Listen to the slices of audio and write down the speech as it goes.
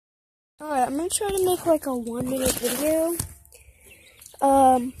Alright, I'm gonna try to make like a 1-minute video.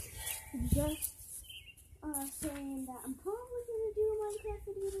 Just saying that I'm probably gonna do a Minecraft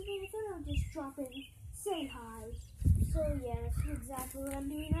video today. I thought I'll just drop in, say hi. So yeah, that's exactly what I'm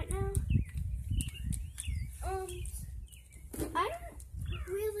doing right now. I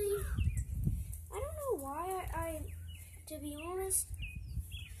don't know why to be honest,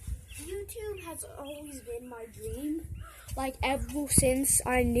 YouTube has always been my dream. Like ever since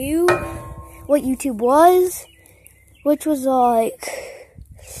I knew what YouTube was, which was like,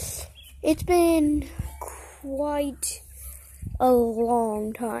 it's been quite a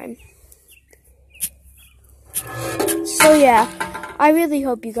long time. So yeah, I really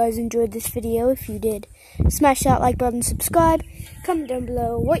hope you guys enjoyed this video. If you did, smash that like button, subscribe, comment down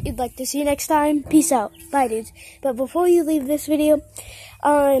below what you'd like to see next time. Peace out. Bye dudes. But before you leave this video,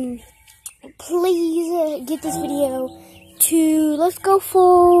 please get this video to, let's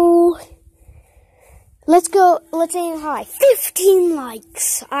aim high, 15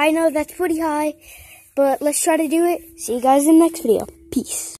 likes. I know that's pretty high, but let's try to do it. See you guys in the next video. Peace.